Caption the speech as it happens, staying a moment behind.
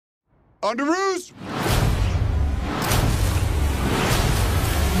Underoos!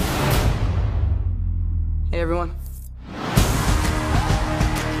 Hey, everyone.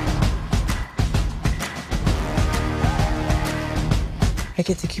 I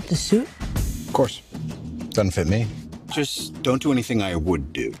get to keep the suit? Of course. Doesn't fit me. Just don't do anything I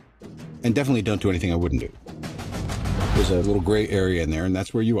would do. And definitely don't do anything I wouldn't do. There's a little gray area in there, and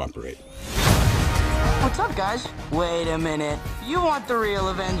that's where you operate. What's up, guys? Wait a minute. You want the real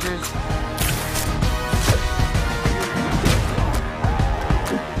Avengers?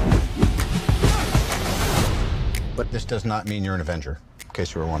 But this does not mean you're an Avenger, in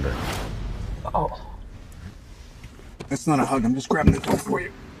case you were wondering. Oh. That's not a hug. I'm just grabbing the door for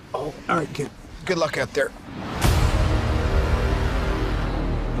you. Oh, all right, kid. Good luck out there.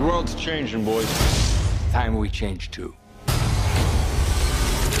 The world's changing, boys. Time we change, too.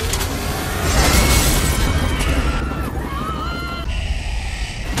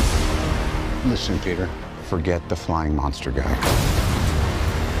 Listen, Peter. Forget the flying monster guy.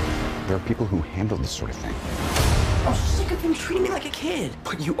 There are people who handle this sort of thing. I'm sick of him treating me like a kid.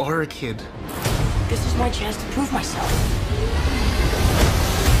 But you are a kid. This is my chance to prove myself.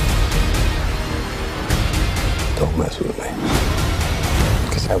 Don't mess with me.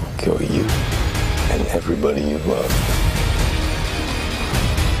 Because I will kill you and everybody you love.